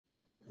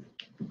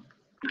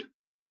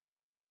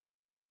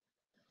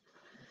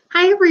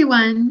Hi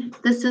everyone,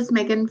 this is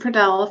Megan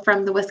Friedel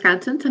from the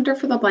Wisconsin Center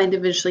for the Blind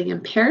and Visually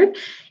Impaired,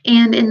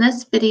 and in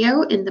this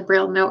video in the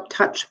BrailleNote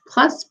Touch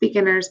Plus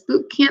Beginners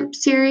Bootcamp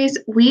series,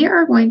 we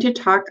are going to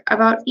talk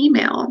about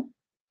email.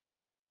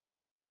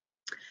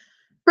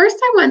 First,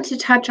 I want to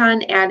touch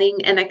on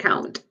adding an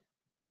account.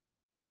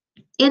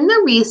 In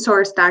the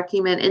resource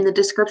document in the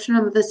description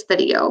of this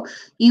video,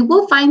 you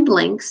will find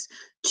links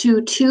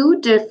to two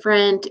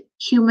different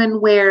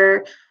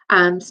humanware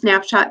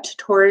snapshot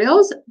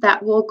tutorials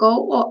that will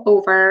go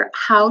over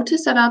how to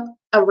set up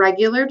a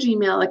regular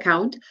Gmail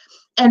account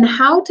and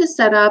how to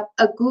set up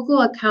a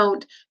Google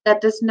account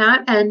that does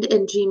not end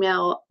in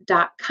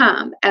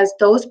gmail.com, as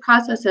those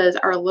processes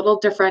are a little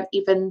different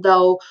even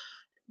though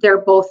they're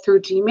both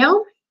through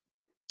Gmail.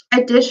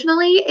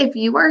 Additionally, if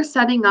you are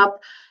setting up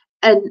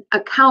an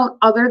account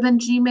other than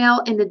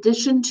Gmail, in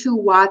addition to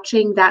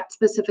watching that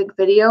specific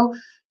video,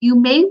 you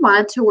may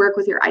want to work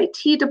with your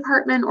IT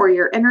department or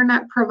your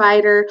internet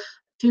provider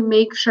to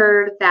make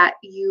sure that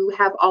you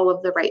have all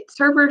of the right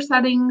server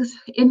settings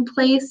in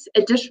place.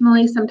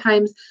 Additionally,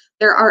 sometimes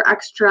there are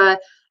extra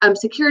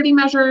security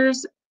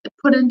measures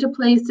put into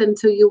place, and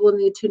so you will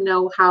need to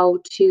know how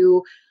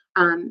to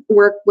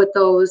work with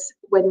those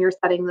when you're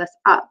setting this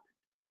up.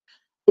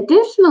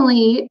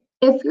 Additionally,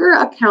 if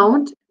your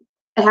account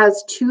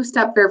has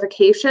two-step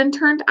verification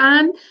turned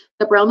on,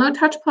 the BrailleNote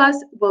Touch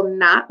Plus will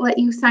not let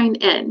you sign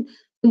in.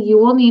 So you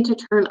will need to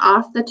turn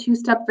off the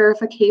two-step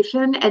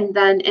verification and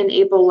then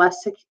enable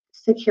less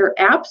secure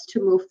apps to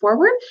move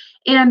forward.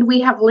 And we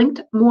have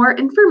linked more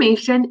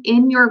information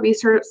in your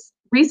resource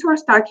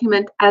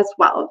document as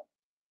well.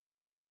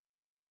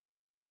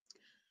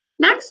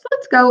 Next,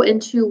 let's go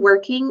into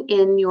working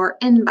in your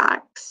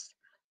inbox.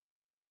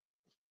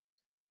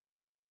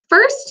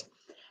 First,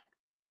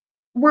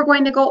 we're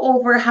going to go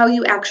over how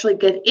you actually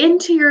get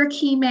into your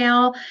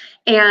Keymail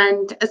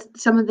and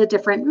some of the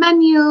different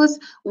menus.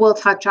 We'll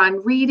touch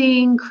on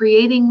reading,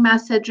 creating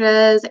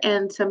messages,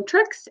 and some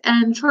tricks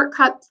and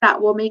shortcuts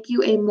that will make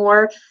you a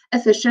more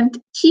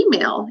efficient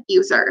Keymail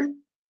user.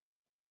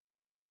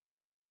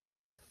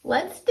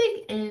 Let's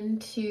dig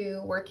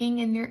into working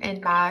in your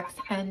inbox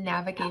and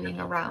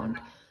navigating around.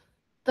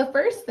 The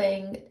first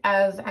thing,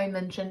 as I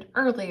mentioned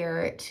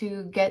earlier,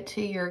 to get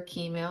to your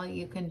Keymail,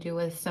 you can do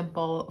a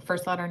simple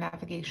first letter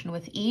navigation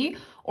with E,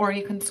 or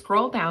you can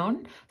scroll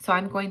down. So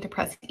I'm going to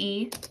press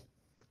E.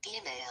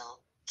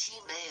 Email,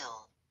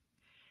 Gmail.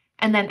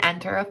 And then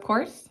enter, of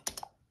course.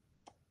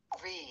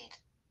 Read.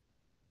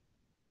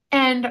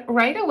 And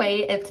right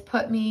away, it's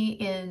put me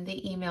in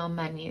the email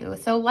menu.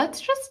 So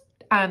let's just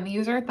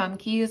use our thumb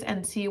keys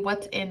and see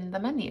what's in the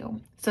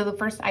menu. So the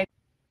first item.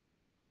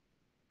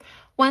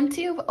 Once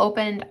you've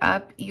opened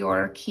up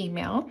your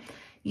Keymail,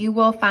 you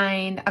will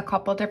find a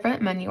couple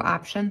different menu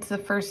options. The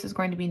first is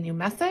going to be new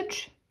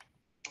message,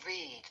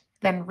 read,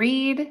 then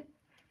read,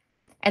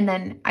 and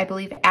then I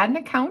believe add an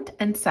account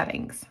and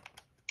settings.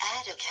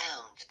 Add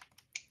account,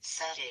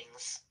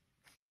 settings.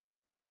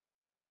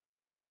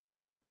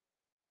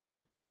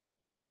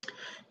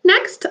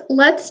 Next,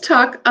 let's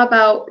talk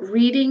about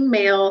reading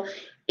mail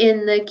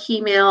in the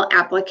Keymail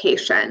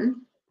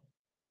application.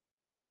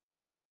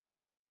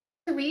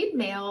 To read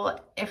mail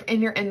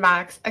in your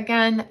inbox,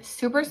 again,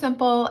 super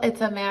simple.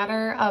 It's a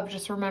matter of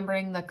just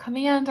remembering the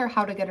commands or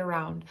how to get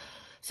around.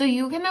 So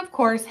you can, of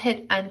course,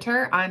 hit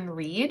enter on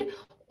read,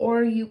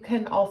 or you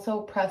can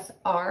also press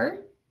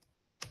R.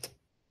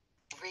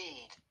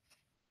 Read.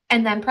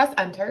 And then press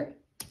enter.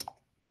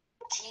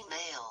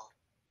 Gmail.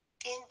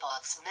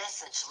 Inbox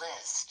message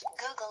list.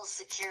 Google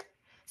secure.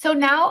 So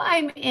now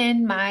I'm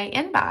in my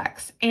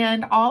inbox,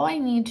 and all I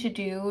need to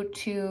do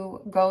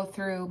to go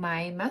through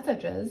my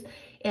messages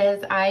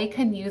is I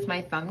can use my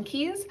thumb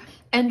keys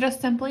and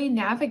just simply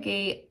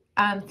navigate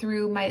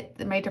through my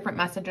different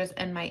messages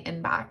in my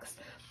inbox.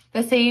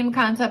 The same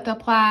concept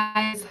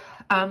applies.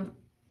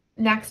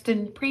 Next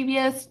and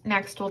previous.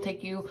 Next will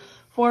take you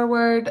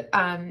forward,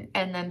 and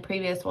then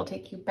previous will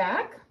take you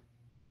back.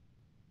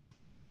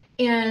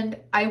 And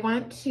I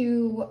want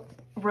to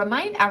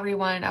remind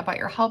everyone about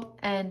your help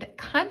and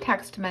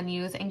context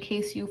menus in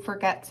case you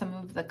forget some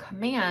of the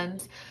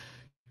commands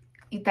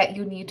that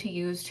you need to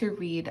use to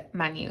read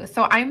menus.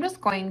 So I'm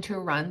just going to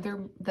run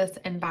through this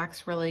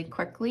inbox really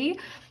quickly.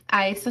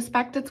 I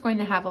suspect it's going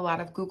to have a lot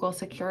of Google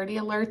security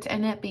alerts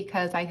in it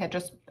because I had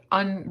just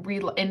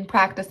in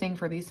practicing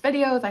for these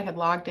videos, I had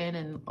logged in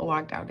and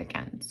logged out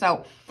again.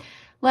 So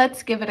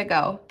let's give it a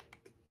go.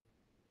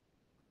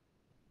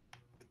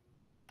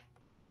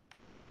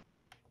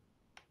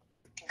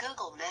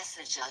 Google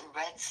message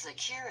unread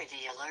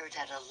security alert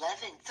at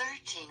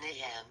 11:13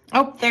 a.m.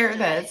 Oh, there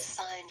it is.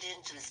 Signed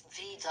into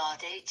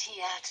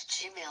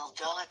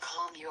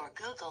v.at@gmail.com. Your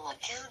Google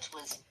account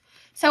was.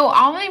 So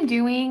all I'm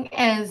doing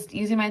is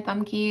using my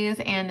thumb keys,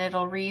 and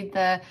it'll read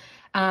the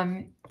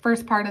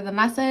first part of the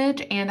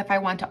message. And if I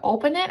want to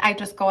open it, I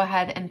just go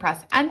ahead and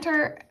press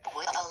enter.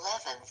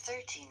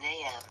 11:13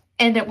 a.m.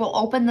 And it will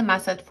open the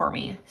message for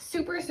me.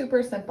 Super,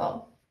 super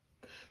simple.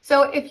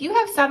 So if you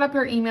have set up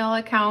your email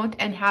account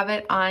and have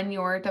it on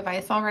your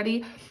device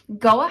already,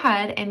 go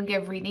ahead and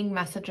give reading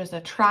messages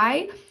a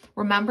try.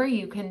 Remember,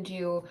 you can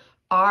do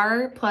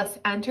R plus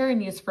enter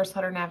and use first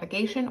letter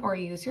navigation, or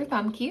use your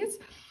thumb keys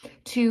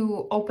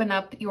to open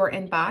up your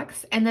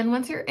inbox. And then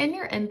once you're in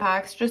your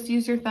inbox, just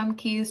use your thumb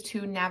keys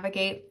to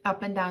navigate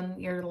up and down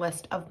your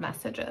list of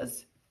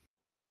messages.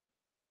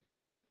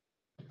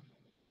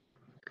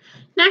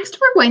 Next,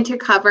 we're going to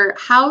cover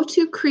how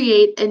to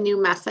create a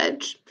new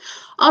message.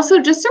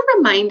 Also, just a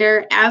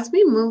reminder, as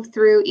we move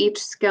through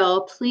each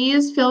skill,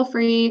 please feel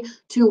free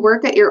to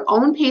work at your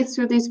own pace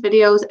through these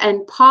videos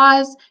and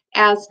pause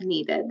as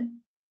needed.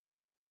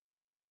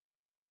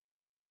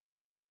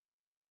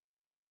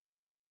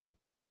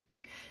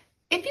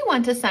 If you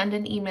want to send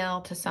an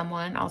email to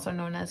someone, also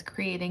known as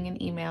creating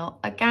an email,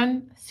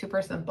 again,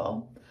 super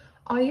simple.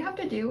 All you have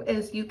to do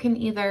is you can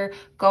either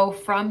go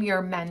from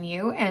your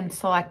menu and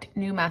select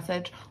new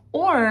message,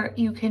 or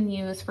you can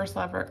use first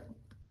letter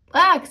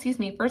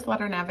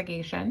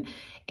navigation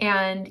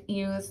and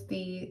use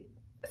the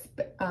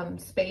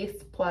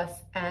space plus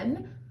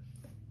N.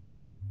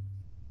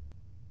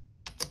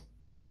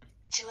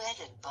 To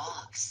edit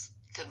box,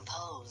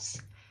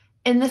 compose.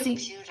 And this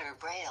Computer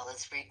Braille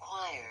is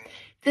required.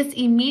 This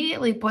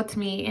immediately puts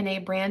me in a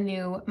brand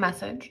new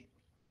message.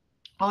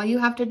 All you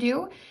have to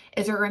do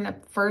is you're going to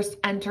first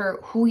enter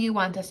who you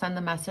want to send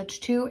the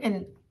message to.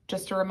 And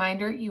just a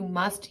reminder, you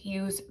must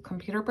use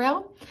computer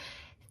Braille.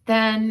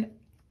 Then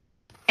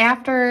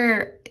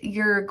after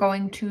you're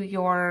done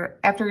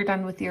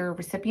with your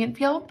recipient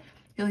field,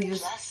 you'll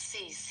use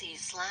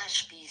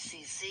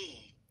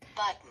 +CC/BCC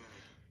button.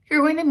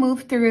 You're going to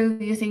move through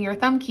using your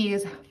thumb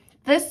keys.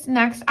 This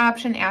next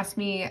option asks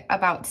me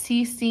about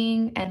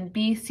CCing and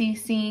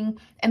BCCing,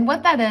 and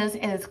what that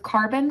is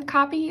carbon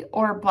copy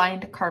or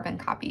blind carbon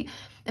copy.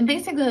 And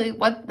basically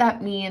what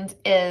that means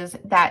is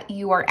that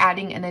you are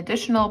adding an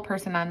additional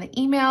person on the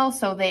email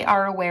so they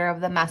are aware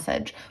of the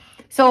message.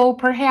 So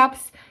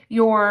perhaps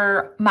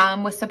your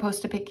mom was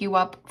supposed to pick you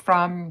up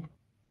from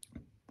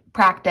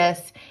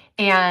practice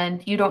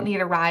and you don't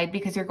need a ride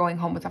because you're going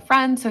home with a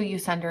friend, so you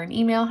send her an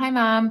email, "Hi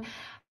mom,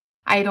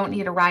 I don't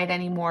need a ride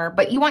anymore,"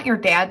 but you want your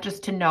dad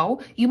just to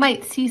know. You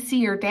might CC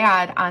your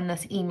dad on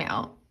this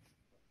email.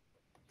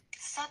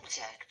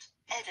 Subject,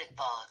 edit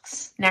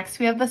box. Next,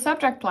 we have the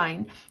subject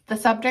line. The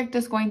subject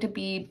is going to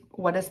be,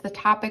 what is the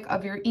topic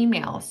of your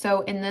email?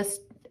 So in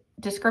this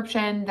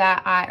description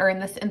in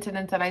this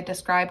incident that I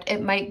described,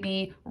 it might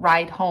be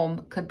ride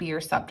home could be your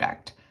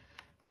subject.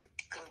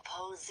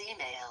 Compose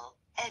email,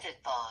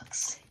 edit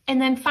box. And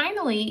then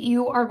finally,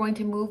 you are going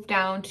to move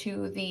down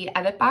to the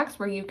edit box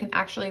where you can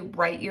actually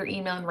write your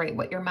email and write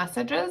what your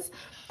message is.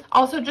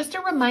 Also, just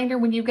a reminder,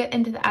 when you get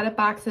into the edit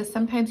boxes,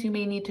 sometimes you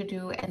may need to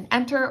do an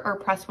enter or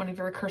press one of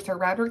your cursor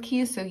router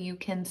keys so you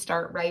can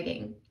start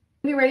writing.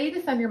 When you're ready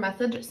to send your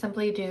message,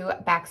 simply do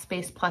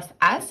backspace plus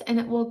S and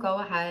it will go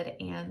ahead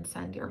and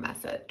send your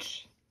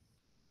message.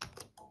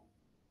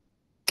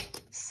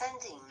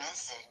 Sending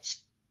message.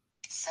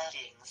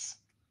 Settings.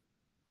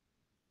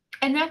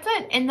 And that's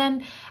it. And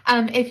then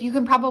if you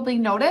can probably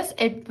notice,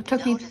 it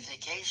took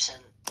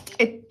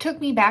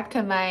me back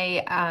to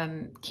my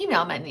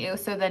email menu.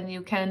 So then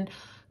you can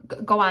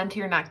go on to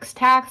your next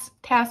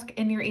task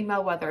in your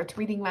email, whether it's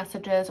reading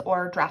messages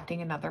or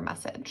drafting another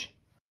message.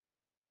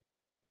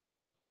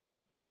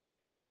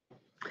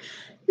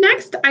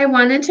 Next, I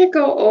wanted to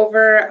go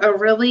over a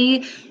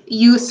really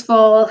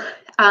useful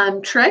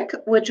trick,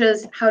 which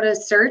is how to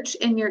search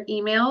in your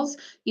emails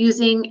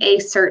using a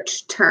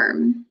search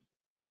term.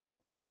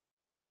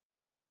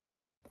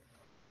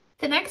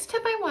 The next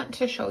tip I want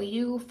to show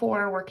you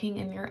for working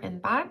in your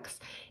inbox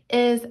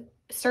is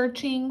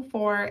searching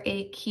for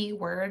a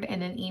keyword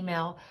in an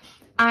email.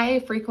 I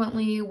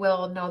frequently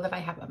will know that I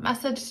have a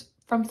message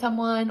from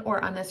someone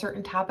or on a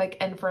certain topic,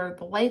 and for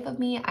the life of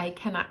me, I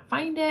cannot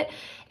find it.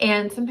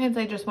 And sometimes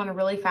I just want a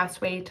really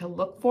fast way to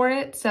look for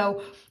it.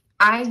 So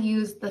I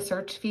use the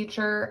search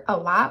feature a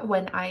lot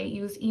when I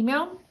use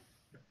email.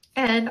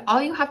 And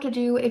all you have to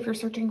do if you're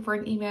searching for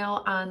an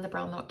email on the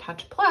BrailleNote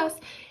Touch Plus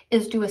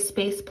is do a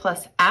space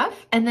plus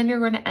F, and then you're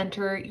going to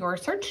enter your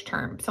search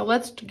term. So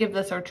let's give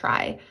this a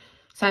try.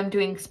 So I'm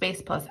doing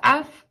space plus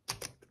F.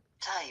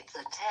 Type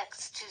the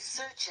text to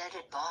search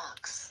edit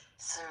box.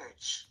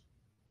 Search.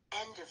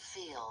 End of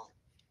field.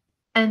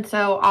 And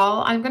so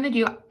all I'm going to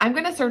do, I'm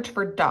going to search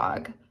for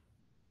dog.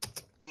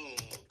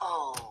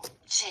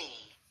 D-O-G.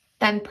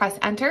 Then press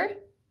enter.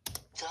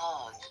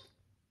 Dog.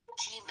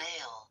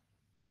 Gmail.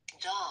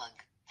 Dog.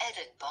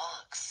 Edit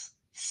box.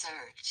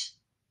 Search.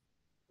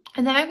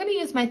 And then I'm going to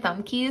use my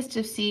thumb keys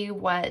to see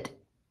what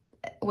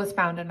was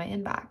found in my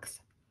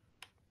inbox.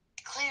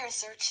 Clear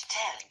search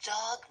tag.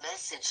 Dog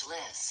message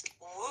list.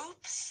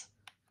 Whoops.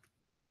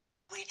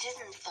 We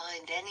didn't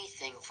find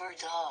anything for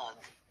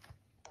dog.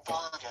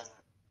 Bottom.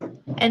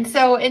 And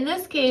so in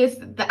this case,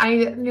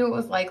 I knew it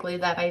was likely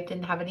that I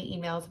didn't have any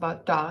emails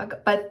about dog,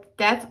 but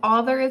that's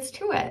all there is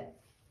to it.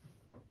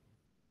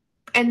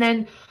 And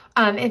then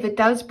if it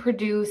does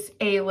produce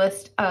a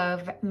list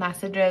of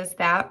messages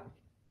that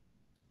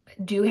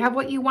do have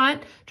what you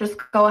want, just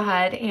go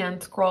ahead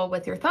and scroll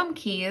with your thumb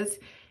keys.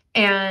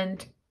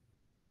 And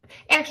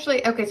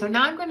actually, okay, so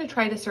now I'm going to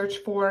try to search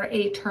for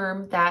a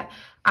term that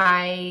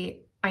I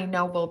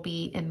know will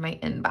be in my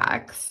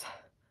inbox.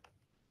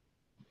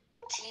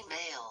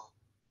 Gmail.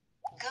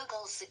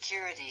 Google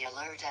security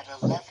alert at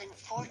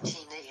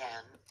 11:14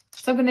 a.m.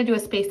 So I'm going to do a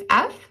space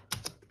F.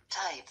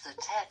 Type the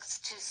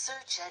text to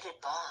search edit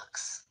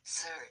box.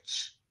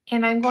 Search.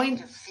 And I'm going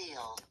Enter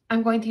field.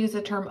 to use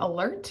the term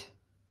alert.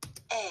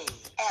 A-L-E-R-T.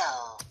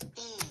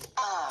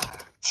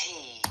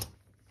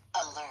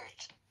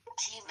 Alert.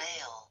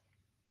 Gmail.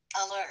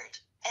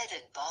 Alert.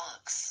 Edit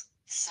box.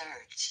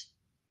 Search.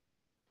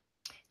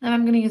 Then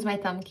I'm going to use my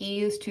thumb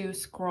keys to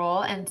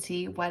scroll and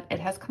see what it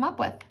has come up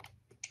with.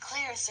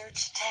 Clear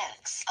search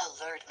text.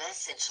 Alert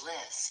message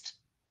list.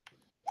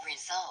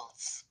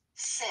 Results.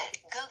 Set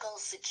Google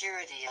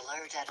security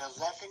alert at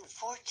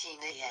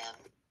 11:14 a.m.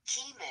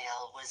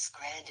 Gmail was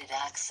granted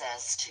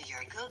access to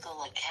your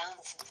Google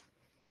accounts.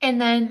 And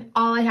then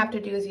all I have to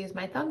do is use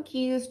my thumb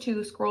keys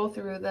to scroll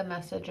through the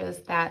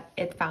messages that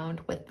it found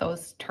with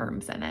those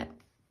terms in it.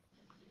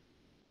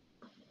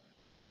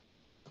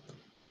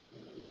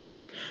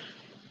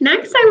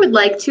 Next, I would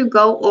like to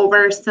go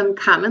over some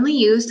commonly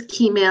used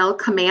Keymail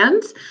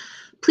commands.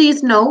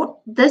 Please note,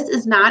 this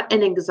is not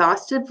an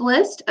exhaustive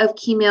list of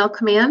Keymail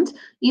commands.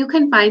 You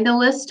can find a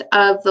list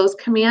of those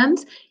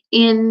commands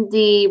in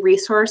the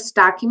resource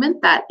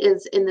document that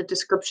is in the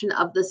description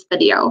of this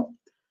video.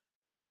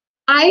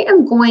 I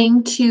am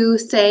going to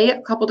say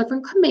a couple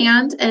different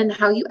commands and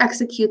how you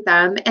execute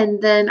them, and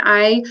then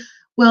I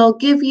will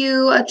give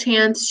you a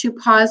chance to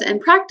pause and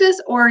practice,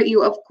 or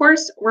you, of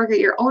course, work at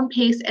your own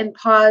pace and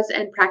pause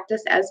and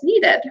practice as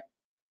needed.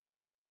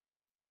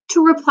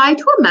 To reply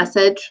to a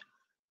message,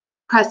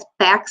 press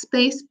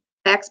backspace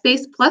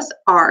plus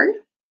R.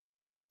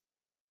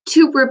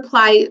 To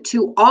reply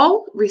to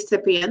all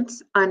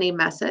recipients on a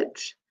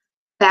message,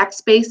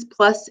 backspace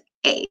plus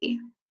A.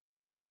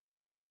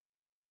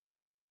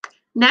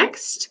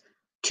 Next,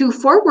 to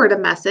forward a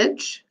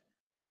message,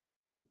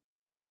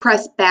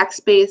 press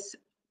backspace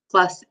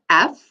plus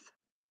F.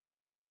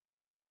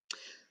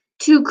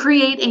 To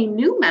create a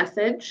new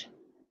message,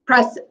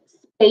 press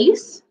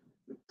space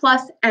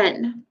plus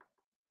N.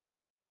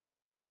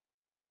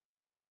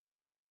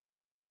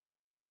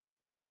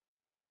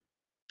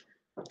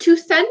 To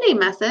send a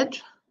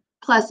message,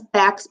 press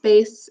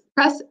backspace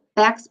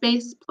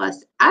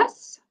plus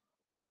S.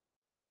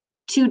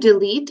 To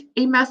delete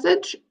a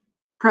message,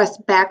 press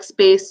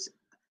backspace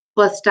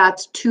plus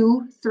dots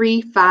 2,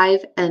 3,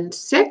 5, and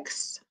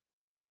 6.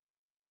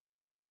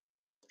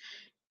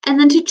 And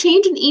then to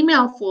change an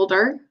email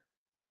folder,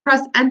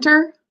 press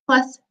Enter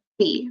plus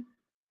B.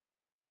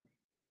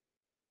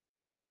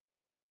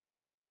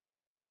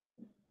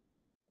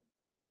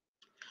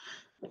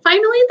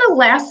 Finally, the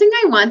last thing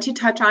I want to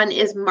touch on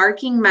is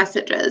marking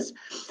messages.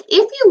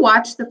 If you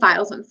watch the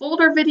files and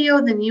folder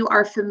video, then you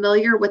are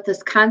familiar with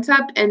this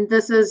concept, and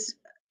this is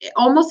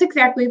almost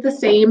exactly the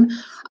same,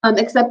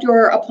 except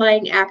you're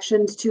applying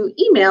actions to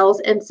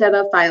emails instead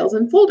of files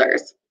and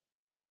folders.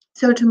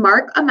 So to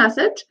mark a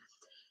message,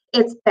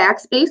 it's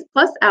backspace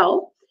plus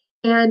L,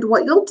 and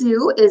what you'll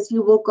do is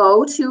you will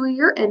go to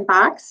your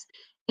inbox,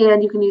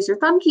 and you can use your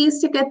thumb keys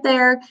to get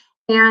there,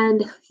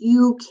 and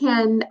you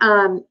can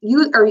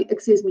you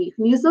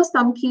can use those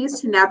thumb keys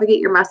to navigate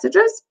your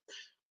messages.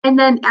 And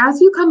then as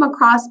you come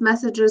across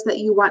messages that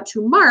you want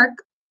to mark,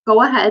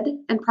 go ahead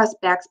and press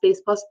backspace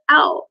plus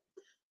L.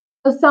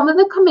 So some of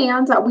the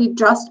commands that we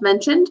just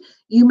mentioned,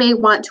 you may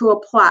want to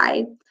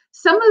apply.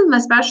 Some of them,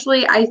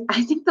 especially, I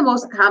think the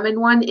most common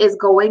one is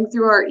going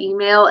through our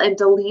email and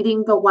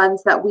deleting the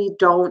ones that we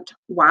don't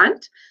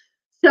want.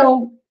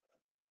 So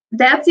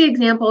that's the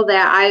example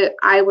that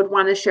I would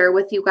want to share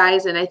with you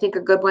guys, and I think a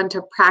good one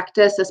to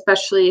practice,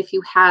 especially if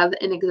you have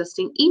an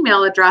existing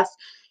email address,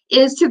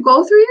 is to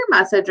go through your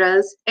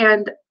messages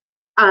and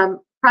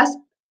press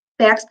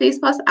backspace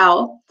plus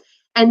L,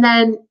 and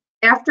then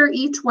after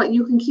each one,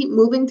 you can keep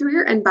moving through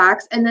your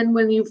inbox, and then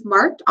when you've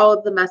marked all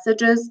of the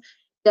messages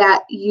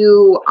that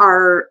you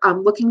are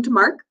looking to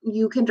mark,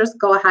 you can just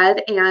go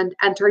ahead and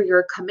enter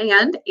your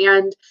command,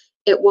 and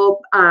it will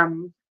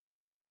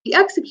be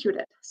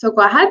executed. So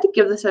go ahead,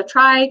 give this a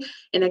try.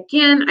 And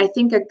again, I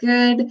think a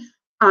good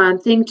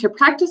thing to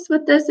practice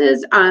with this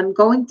is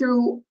going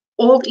through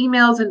old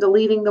emails and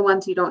deleting the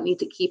ones you don't need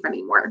to keep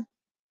anymore.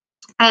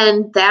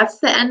 And that's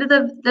the end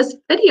of this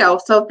video.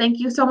 So thank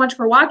you so much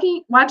for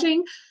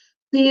watching.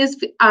 Please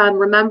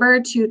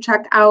remember to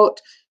check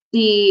out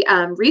the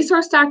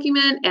resource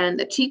document and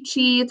the cheat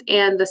sheets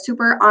and the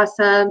super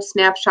awesome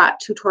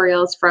snapshot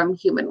tutorials from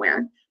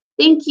Humanware.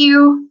 Thank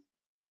you.